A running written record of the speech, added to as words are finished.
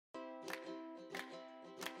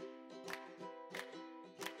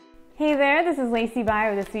Hey there, this is Lacey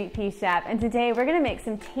Baier of the Sweet Pea Chef, and today we're going to make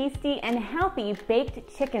some tasty and healthy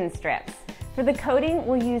baked chicken strips. For the coating,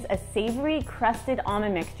 we'll use a savory crusted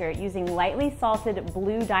almond mixture using lightly salted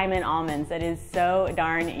Blue Diamond almonds that is so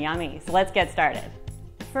darn yummy. So let's get started.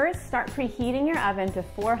 First, start preheating your oven to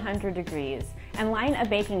 400 degrees and line a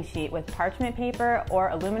baking sheet with parchment paper or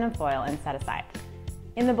aluminum foil and set aside.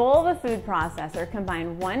 In the bowl of a food processor,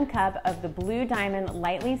 combine 1 cup of the Blue Diamond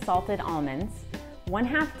lightly salted almonds,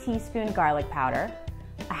 1/2 teaspoon garlic powder,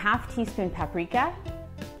 1/2 teaspoon paprika,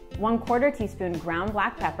 1/4 teaspoon ground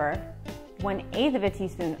black pepper, 1/8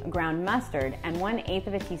 teaspoon ground mustard, and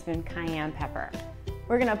 1/8 teaspoon cayenne pepper.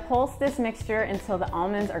 We're gonna pulse this mixture until the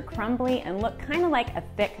almonds are crumbly and look kind of like a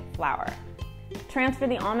thick flour. Transfer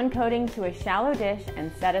the almond coating to a shallow dish and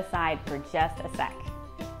set aside for just a sec.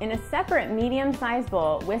 In a separate medium-sized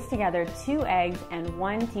bowl, whisk together 2 eggs and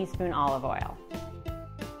 1 teaspoon olive oil.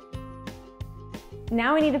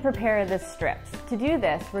 Now we need to prepare the strips. To do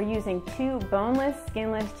this, we're using 2 boneless,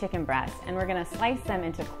 skinless chicken breasts, and we're gonna slice them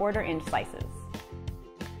into 1/4-inch slices.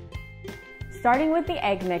 Starting with the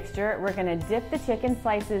egg mixture, we're gonna dip the chicken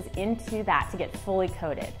slices into that to get fully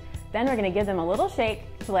coated. Then we're gonna give them a little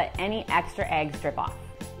shake to let any extra eggs drip off.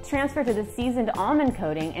 Transfer to the seasoned almond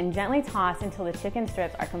coating and gently toss until the chicken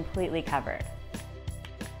strips are completely covered.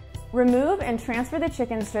 Remove and transfer the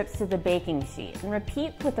chicken strips to the baking sheet and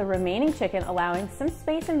repeat with the remaining chicken, allowing some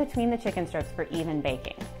space in between the chicken strips for even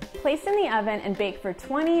baking. Place in the oven and bake for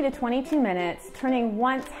 20 to 22 minutes, turning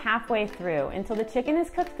once halfway through until the chicken is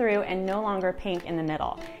cooked through and no longer pink in the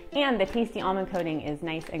middle, and the tasty almond coating is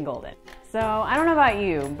nice and golden. So I don't know about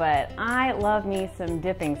you, but I love me some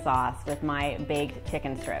dipping sauce with my baked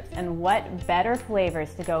chicken strips. And what better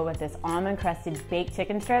flavors to go with this almond-crusted baked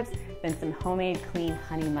chicken strips than some homemade clean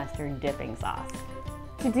honey mustard dipping sauce.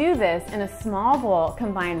 To do this, in a small bowl,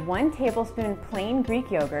 combine 1 tablespoon plain Greek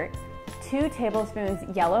yogurt, 2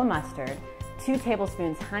 tablespoons yellow mustard, 2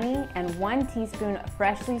 tablespoons honey, and 1 teaspoon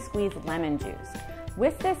freshly squeezed lemon juice.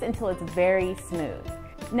 Whisk this until it's very smooth.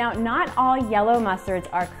 Now, not all yellow mustards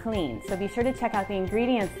are clean, so be sure to check out the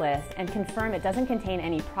ingredients list and confirm it doesn't contain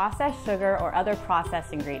any processed sugar or other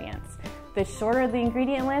processed ingredients. The shorter the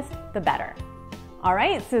ingredient list, the better. All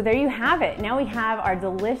right, so there you have it. Now we have our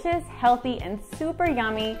delicious, healthy, and super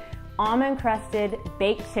yummy almond-crusted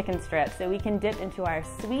baked chicken strips that we can dip into our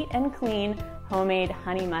sweet and clean homemade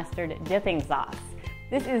honey mustard dipping sauce.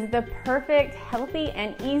 This is the perfect, healthy,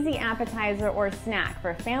 and easy appetizer or snack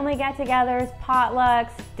for family get-togethers,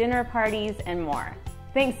 potlucks, dinner parties, and more.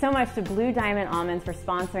 Thanks so much to Blue Diamond Almonds for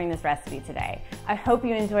sponsoring this recipe today. I hope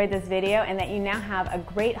you enjoyed this video and that you now have a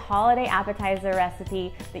great holiday appetizer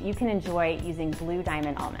recipe that you can enjoy using Blue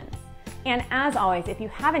Diamond Almonds. And as always, if you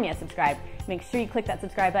haven't yet subscribed, make sure you click that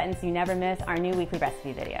subscribe button so you never miss our new weekly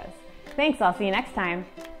recipe videos. Thanks, I'll see you next time.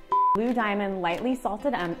 Blue Diamond lightly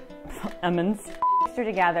salted almonds. Mixture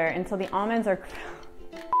together until the almonds are...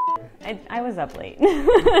 I was up late.